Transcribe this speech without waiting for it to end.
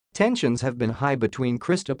Tensions have been high between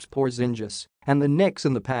Kristaps Porzingis and the Knicks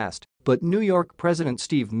in the past, but New York president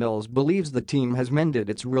Steve Mills believes the team has mended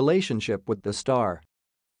its relationship with the star.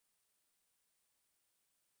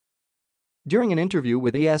 During an interview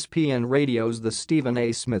with ESPN Radio's The Stephen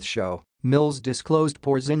A. Smith Show, Mills disclosed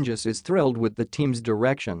Porzingis is thrilled with the team's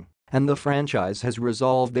direction and the franchise has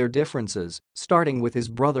resolved their differences, starting with his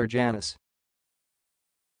brother Janis.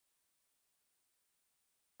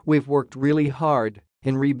 "We've worked really hard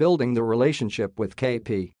in rebuilding the relationship with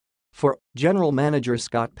KP. For general manager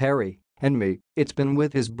Scott Perry and me, it's been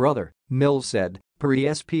with his brother," Mills said, per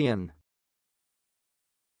ESPN.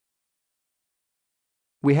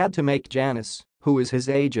 "We had to make Janis, who is his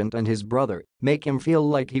agent and his brother, make him feel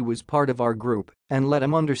like he was part of our group and let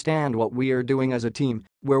him understand what we are doing as a team,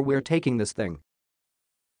 where we're taking this thing."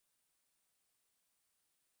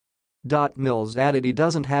 Mills added he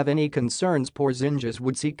doesn't have any concerns Porzingis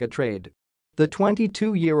would seek a trade. The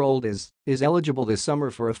 22-year-old is eligible this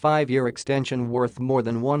summer for a 5-year extension worth more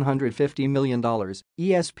than $150 million,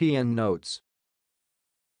 ESPN notes.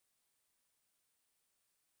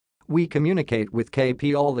 "We communicate with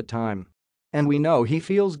KP all the time. And we know he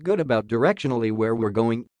feels good about directionally where we're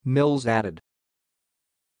going," Mills added.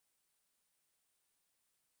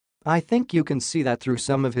 "I think you can see that through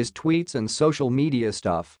some of his tweets and social media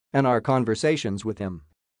stuff and our conversations with him.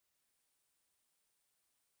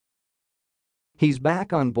 He's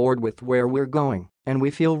back on board with where we're going, and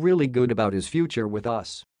we feel really good about his future with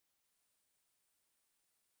us."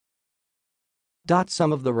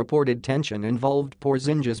 Some of the reported tension involved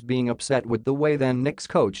Porzingis being upset with the way then Knicks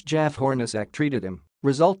coach Jeff Hornacek treated him,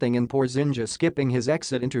 resulting in Porzingis skipping his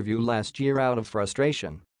exit interview last year out of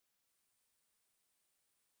frustration.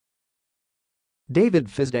 David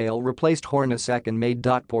Fizdale replaced Hornacek and made.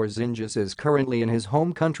 Porzingis is currently in his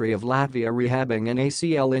home country of Latvia rehabbing an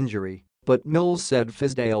ACL injury, but Mills said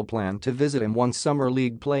Fizdale planned to visit him once summer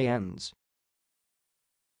league play ends.